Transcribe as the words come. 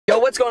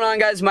What's going on,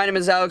 guys? My name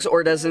is Alex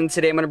or Dezah, and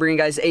today I'm going to bring you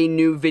guys a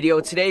new video.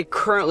 Today,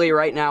 currently,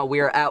 right now, we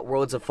are at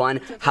Worlds of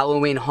Fun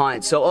Halloween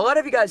Haunt. So a lot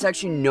of you guys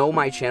actually know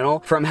my channel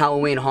from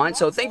Halloween Haunt,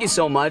 so thank you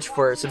so much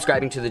for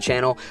subscribing to the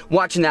channel,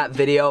 watching that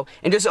video,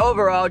 and just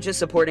overall, just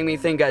supporting me.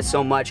 Thank you guys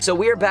so much. So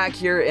we are back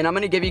here, and I'm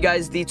going to give you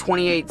guys the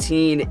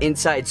 2018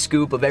 inside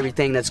scoop of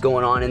everything that's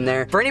going on in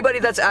there. For anybody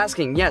that's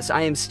asking, yes,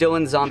 I am still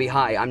in Zombie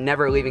High. I'm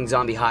never leaving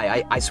Zombie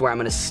High. I swear I'm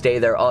going to stay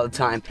there all the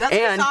time.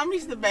 That's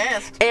Zombie's the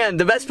best. And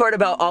the best part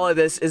about all of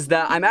this is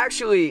that I'm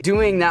actually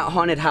doing that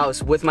haunted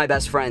house with my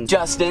best friend,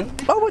 Justin.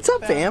 Oh, what's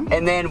up, fam?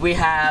 And then we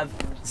have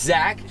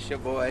Zach. It's your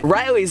boy.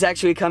 Riley's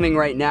actually coming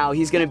right now.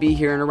 He's gonna be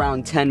here in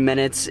around 10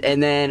 minutes.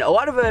 And then a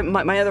lot of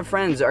my other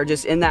friends are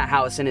just in that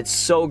house, and it's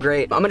so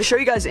great. I'm gonna show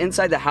you guys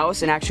inside the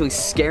house and actually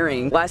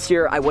scaring. Last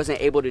year, I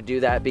wasn't able to do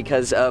that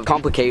because of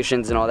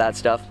complications and all that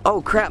stuff.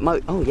 Oh crap,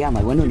 oh yeah,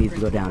 my window needs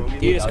to go down.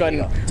 You just go ahead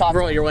and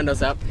roll your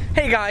windows up.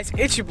 Hey guys,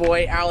 it's your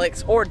boy,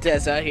 Alex or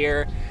Dezah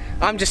here.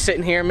 I'm just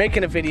sitting here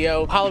making a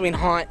video, Halloween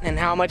Haunt, and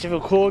how much of a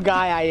cool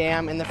guy I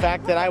am, and the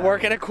fact that I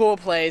work at a cool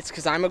place,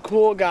 because I'm a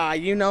cool guy,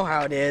 you know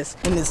how it is.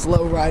 And this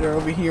low rider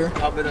over here.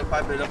 Pipe it up,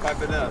 pipe it up,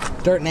 pipe it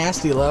up. Dirt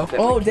nasty low.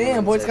 Oh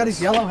damn, boy's got his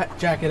yellow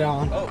jacket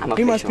on. Oh,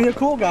 he must be a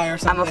cool guy or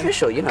something. I'm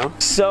official, you know.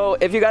 So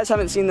if you guys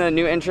haven't seen the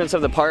new entrance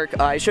of the park,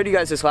 I showed you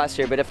guys this last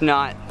year, but if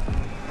not,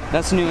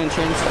 that's the new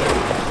entrance.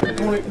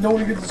 Don't want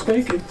to get the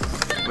spanking.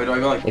 Wait, do I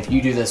go like? If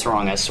you do this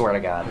wrong, I swear to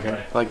God.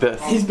 Okay. Like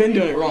this? He's been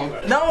doing it wrong.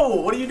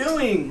 No, what are you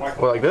doing?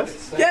 What, like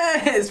this?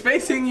 Yes,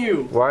 facing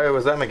you. Why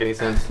does that make any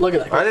sense? Look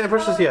at that. I didn't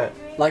push this yet.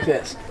 Like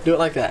this. Do it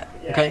like that.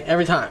 Okay,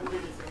 every time.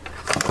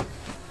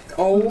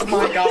 Oh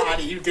my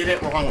God, you did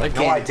it wrong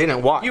again. No, I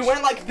didn't. Watch. You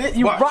went like this.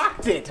 You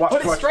rocked it. Watch,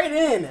 Put it watch. straight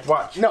in.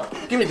 Watch. No,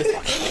 give me this.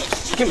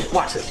 Watch. Give me.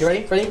 Watch this. You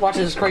ready? Ready? Watch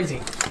this. Is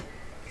crazy.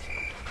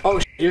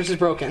 Oh, yours is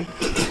broken.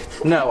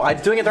 No,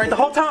 I'm doing it right the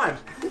whole time.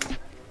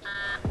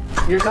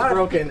 Yours is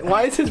broken.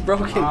 Why is his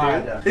broken, dude?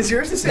 Yeah. Is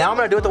yours the same? Now I'm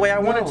gonna do it the way I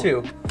wanted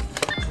to.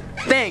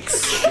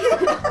 Thanks.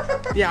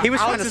 Yeah. He was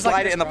trying Alex to is like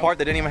slide this, it in the bro. part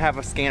that didn't even have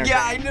a scanner.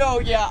 Yeah, I know.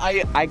 Yeah,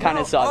 I kind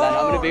of saw that.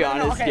 I'm gonna be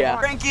honest. okay, yeah.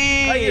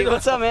 Frankie,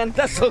 what's up, man?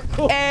 That's so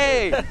cool.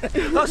 Hey.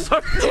 Oh,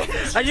 sorry.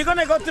 Are you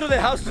gonna go through the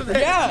house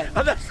today? Yeah.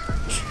 Oh, that's...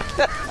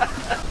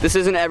 This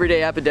is an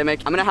everyday epidemic.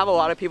 I'm gonna have a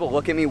lot of people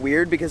look at me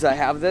weird because I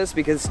have this,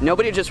 because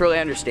nobody just really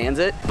understands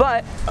it.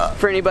 But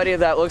for anybody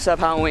that looks up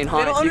Halloween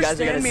Haunt, you guys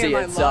are gonna see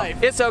it. So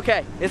it's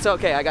okay. It's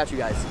okay. I got you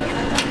guys.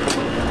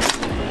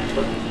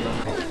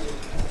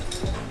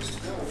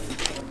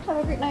 Have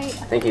a great night.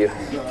 Thank you.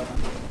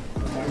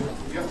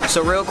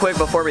 So real quick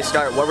before we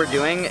start, what we're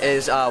doing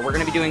is we're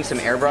gonna be doing some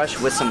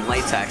airbrush with some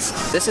latex.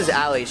 This is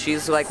Allie.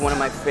 She's like one of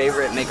my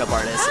favorite makeup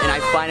artists, and I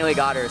finally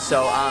got her.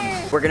 So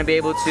we're gonna be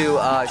able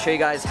to show you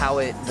guys how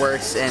it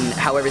works and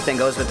how everything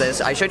goes with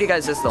this. I showed you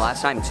guys this the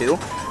last time too,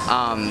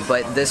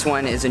 but this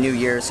one is a new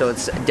year, so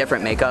it's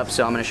different makeup.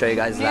 So I'm gonna show you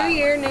guys that. New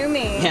year, new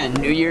me. Yeah,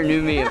 new year,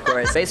 new me, of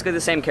course. Basically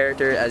the same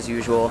character as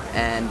usual,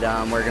 and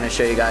we're gonna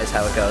show you guys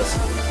how it goes.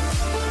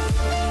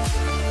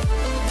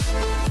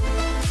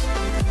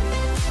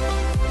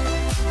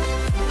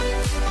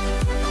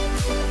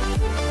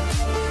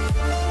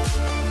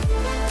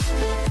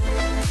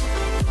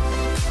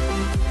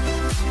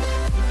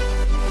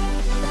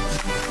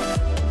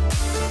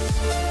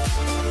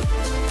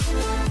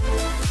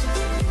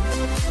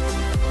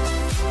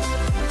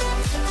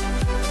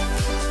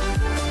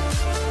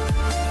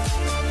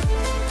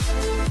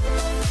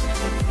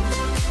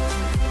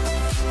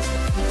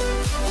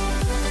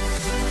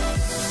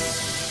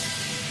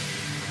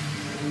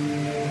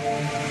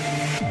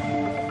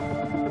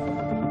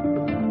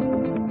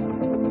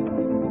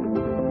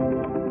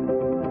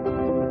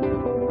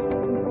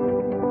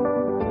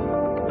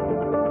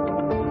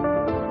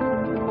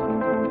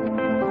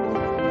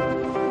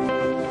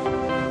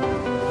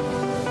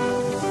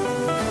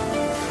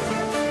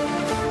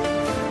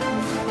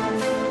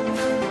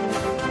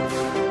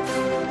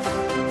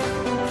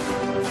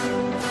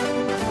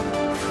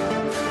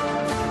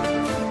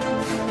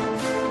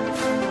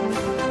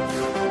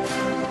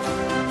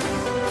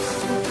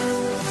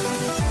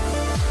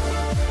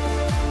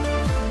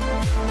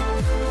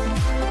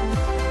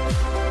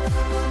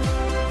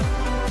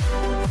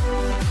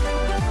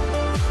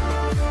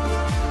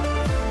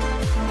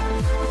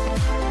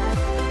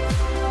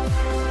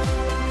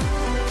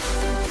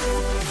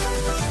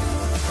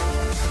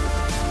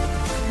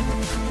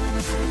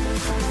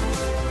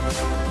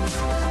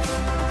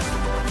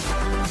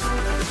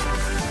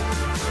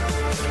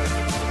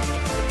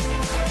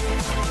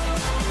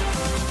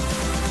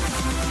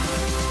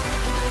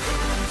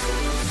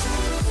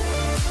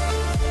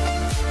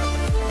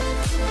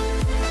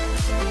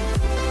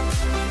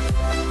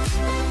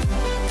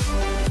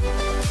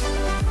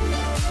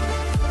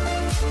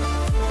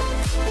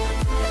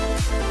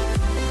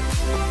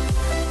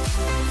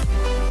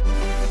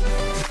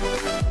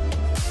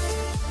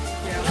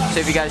 So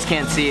if you guys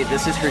can't see it,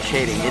 this is her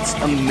shading. It's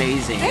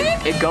amazing.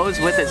 It goes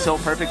with it so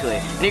perfectly.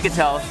 And you can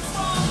tell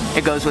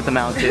it goes with the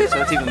mount too,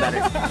 so it's even better.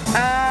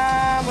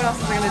 What else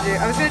was I gonna do?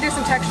 I was gonna do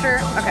some texture.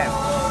 Okay.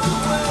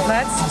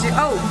 Let's do,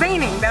 oh,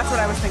 veining. That's what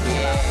I was thinking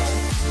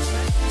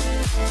about.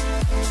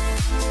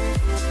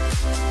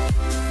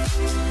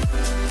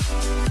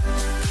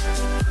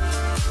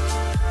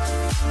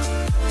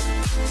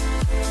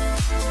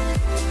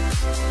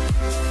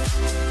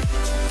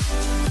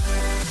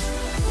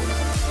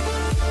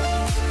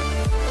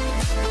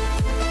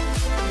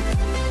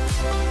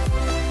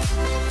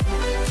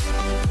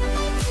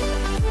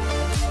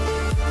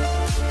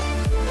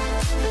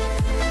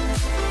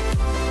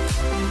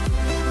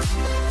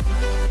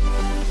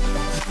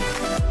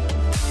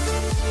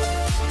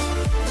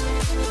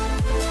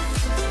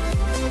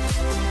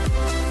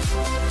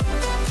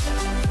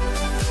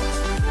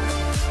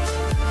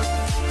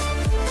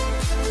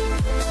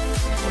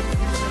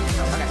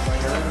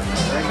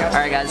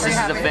 Alright guys, this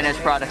is the finished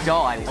product.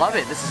 Oh, I love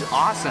it. This is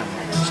awesome.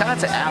 Shout out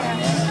to Allie,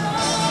 man.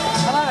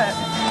 I love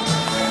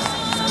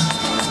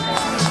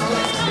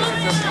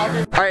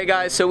it. Alright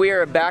guys, so we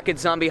are back at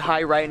Zombie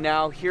High right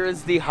now. Here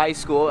is the high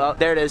school. Oh,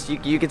 there it is.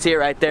 You can see it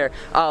right there.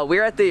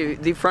 We're at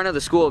the front of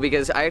the school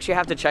because I actually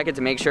have to check it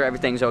to make sure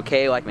everything's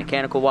okay, like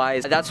mechanical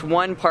wise. That's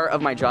one part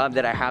of my job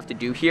that I have to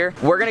do here.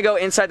 We're gonna go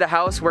inside the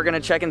house. We're gonna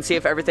check and see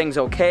if everything's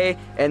okay.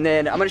 And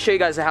then I'm gonna show you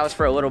guys the house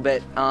for a little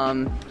bit.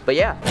 But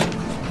yeah.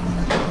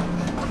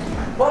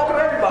 Welcome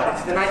everybody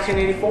to the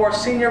 1984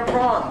 senior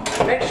prom.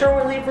 Make sure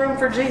we leave room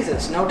for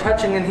Jesus. No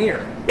touching in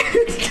here.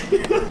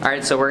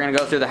 Alright, so we're gonna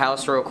go through the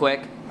house real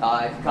quick.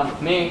 If you come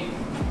with me.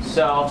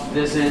 So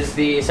this is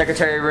the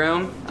secretary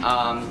room.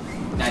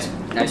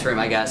 Nice room,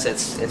 I guess.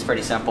 It's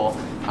pretty simple.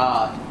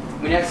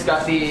 We next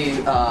got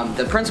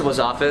the principal's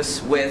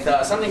office with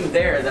something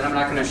there that I'm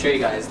not gonna show you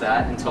guys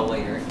that until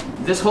later.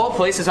 This whole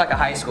place is like a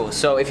high school,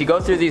 so if you go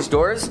through these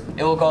doors,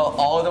 it will go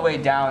all the way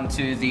down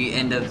to the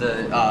end of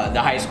the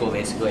high school,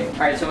 basically.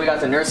 All right, so we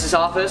got the nurse's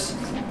office.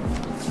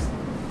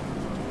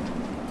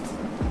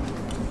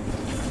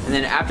 And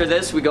then after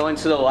this, we go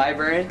into the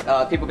library.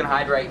 People can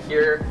hide right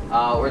here,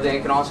 or they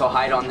can also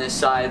hide on this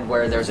side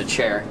where there's a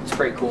chair. It's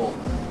pretty cool.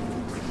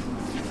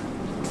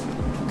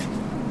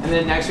 And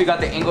then next we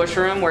got the English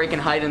room where you can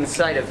hide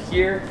inside of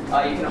here.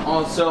 You can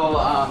also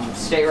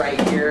stay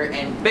right here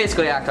and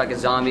basically act like a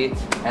zombie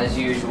as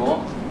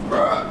usual.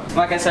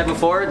 Like I said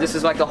before, this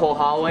is like the whole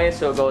hallway,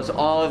 so it goes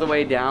all the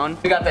way down.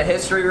 We got the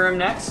history room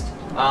next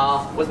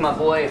with my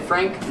boy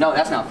Frank. No,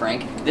 that's not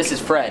Frank. This is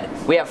Fred.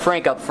 We have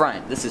Frank up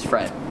front. This is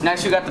Fred.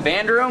 Next we got the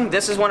band room.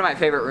 This is one of my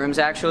favorite rooms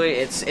actually.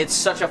 It's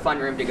such a fun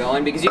room to go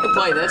in because you can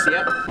play this,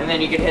 yep. And then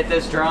you can hit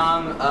this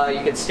drum.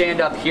 You can stand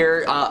up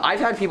here. I've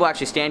had people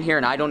actually stand here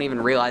and I don't even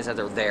realize that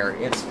they're there.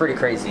 It's pretty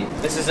crazy.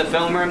 This is a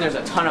film room. There's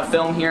a ton of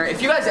film here.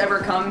 If you guys ever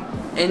come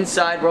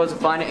inside Worlds of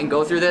Fun and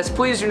go through this,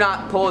 please do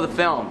not pull the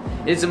film.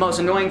 It's the most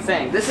annoying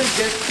thing. This is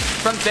just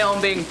from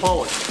film being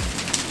pulled.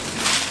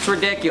 It's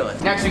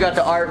ridiculous. Next we got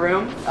the art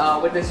room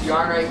with this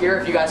yarn right here.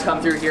 If you guys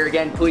come through here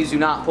again, please do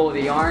not pull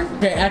the yarn.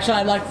 Okay, actually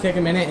I'd like to take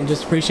a minute and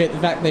just appreciate the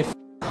fact they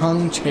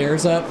hung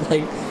chairs up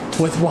like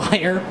with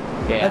wire.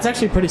 Yeah. That's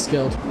actually pretty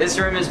skilled. This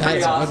room is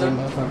pretty awesome.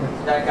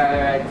 That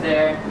guy right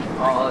there.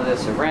 All of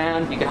this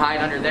around. You can hide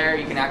under there.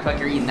 You can act like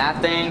you're eating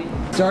that thing.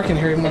 It's dark in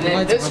here. And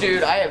then this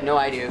dude, I have no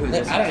idea who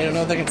this is. I don't even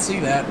know if they can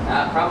see that.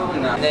 Probably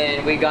not. And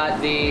then we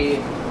got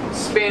the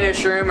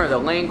Spanish room or the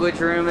language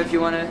room if you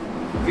want to.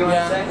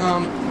 Say?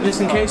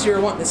 Just in case you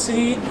were wanting to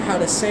see how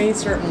to say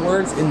certain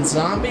words in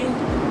zombie,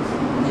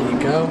 there you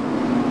go.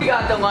 We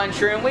got the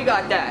lunchroom. We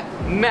got that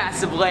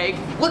massive leg.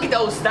 Look at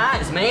those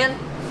thighs, man.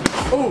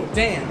 Oh,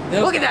 damn.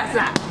 Look at that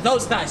thigh.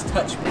 Those thighs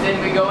touch me. And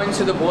then we go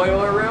into the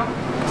boiler room.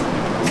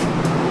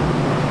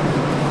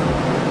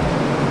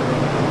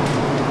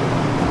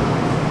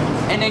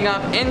 Ending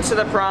up into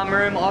the prom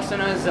room, also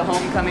known as the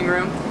homecoming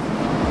room.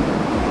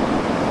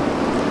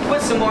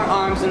 With some more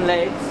arms and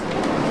legs.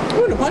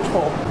 Ooh, and a punch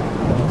bowl.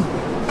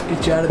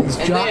 Get you out of these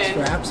jock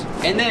straps.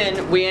 And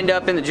then we end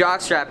up in the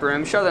jock strap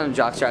room. Show them the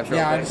jock straps real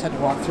quick. I just had to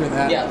walk through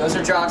that. Yeah, those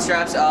are jock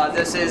straps.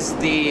 This is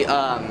the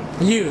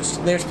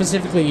used. They're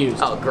specifically used.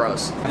 Oh,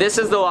 gross. This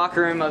is the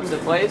locker room of the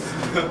place.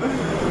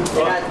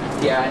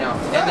 Yeah, I know.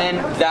 And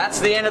then that's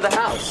the end of the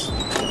house.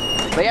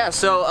 But yeah,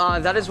 so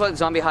that is what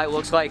Zombie High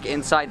looks like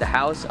inside the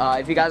house.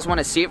 If you guys want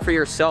to see it for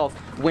yourself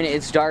when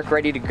it's dark,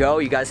 ready to go,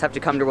 you guys have to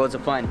come to Worlds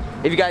of Fun.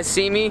 If you guys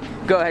see me,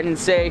 go ahead and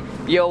say,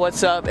 yo,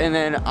 what's up? And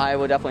then I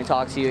will definitely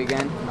talk to you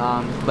again.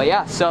 But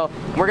yeah, so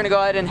we're going to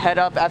go ahead and head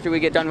up after we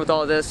get done with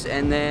all of this,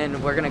 and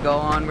then we're going to go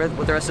on with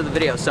the rest of the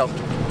video. So,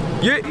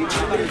 yeah.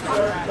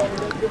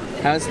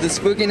 How's the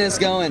spookiness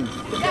going?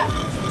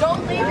 Yeah,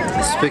 don't leave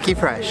your Spooky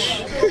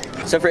fresh.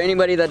 So for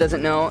anybody that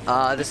doesn't know,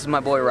 this is my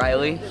boy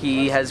Riley.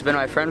 He has been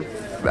my friend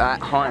at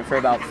Haunt for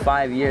about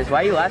 5 years.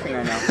 Why are you laughing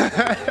right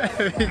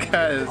now?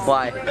 Because.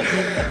 Why?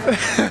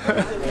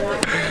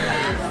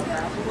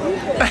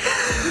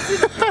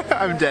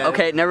 I'm dead.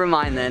 Okay, never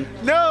mind then.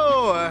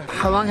 No!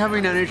 How long have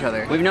we known each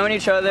other? We've known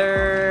each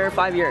other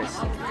 5 years.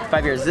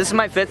 5 years. This is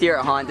my 5th year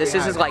at Haunt. This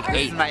is like 8.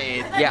 This is my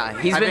 8th. Yeah,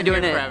 he's been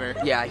doing it forever.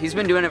 Yeah, he's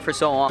been doing it for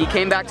so long. He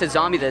came back to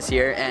Zombie this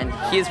year, and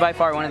he is by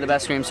far one of the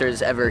best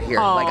streamsters ever here.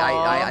 Aww. Like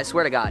I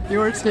swear to God. You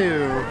are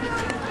too.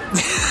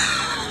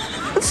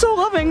 It's so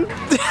loving.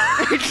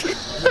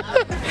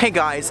 Hey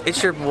guys,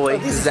 it's your boy,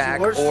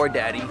 Zach or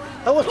Daddy.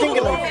 I was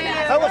thinking.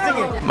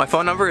 My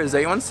phone number is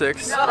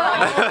 816.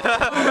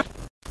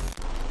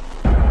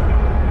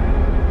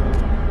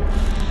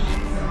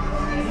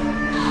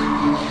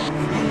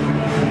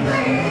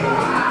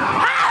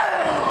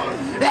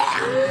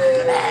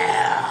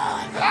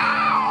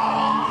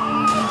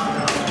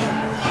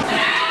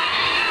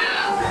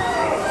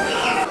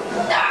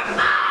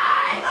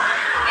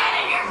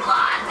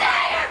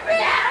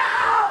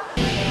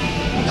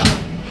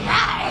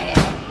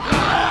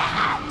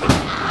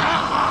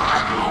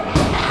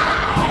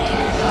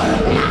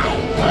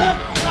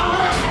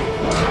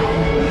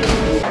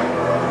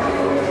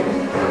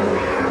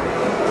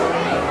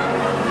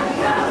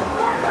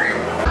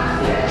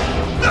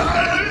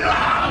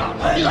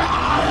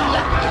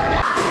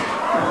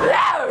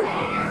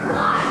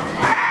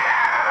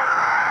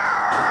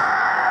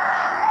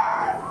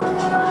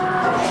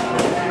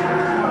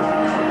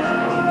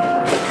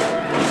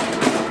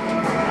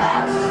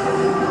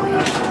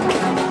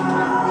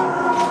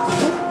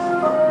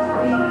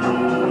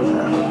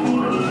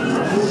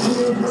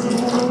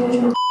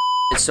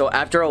 So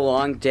after a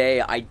long day,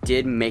 I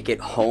did make it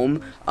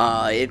home.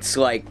 It's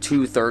like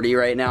 2:30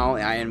 right now.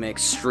 I am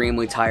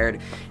extremely tired,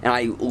 and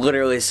I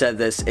literally said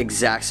this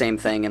exact same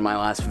thing in my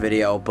last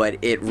video, but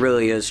it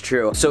really is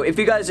true. So if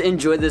you guys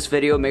enjoyed this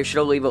video, make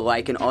sure to leave a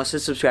like and also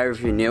subscribe if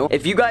you're new.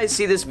 If you guys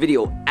see this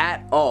video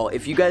at all,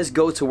 if you guys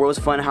go to World's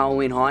Fun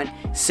Halloween Haunt,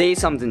 say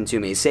something to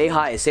me. Say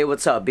hi, say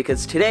what's up,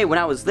 because today when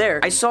I was there,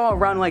 I saw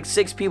around like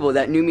 6 people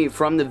that knew me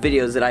from the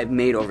videos that I've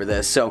made over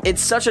this. So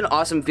it's such an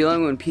awesome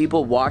feeling when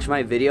people watch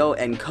my video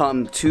and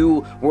come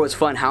to World's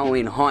Fun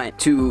Halloween Haunt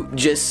to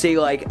just say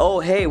like,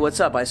 oh hey, what's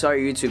up, I saw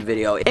your YouTube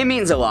video. It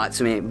means a lot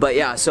to me. But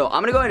yeah, so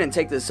I'm gonna go ahead and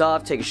take this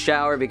off, take a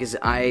shower, because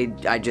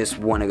I just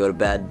want to go to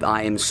bed.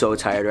 I am so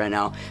tired right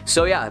now.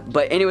 So yeah,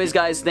 but anyways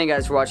guys, thank you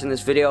guys for watching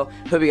this video.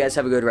 Hope you guys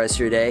have a good rest of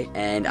your day,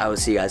 and I will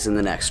see you guys in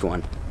the next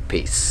one.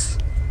 Peace.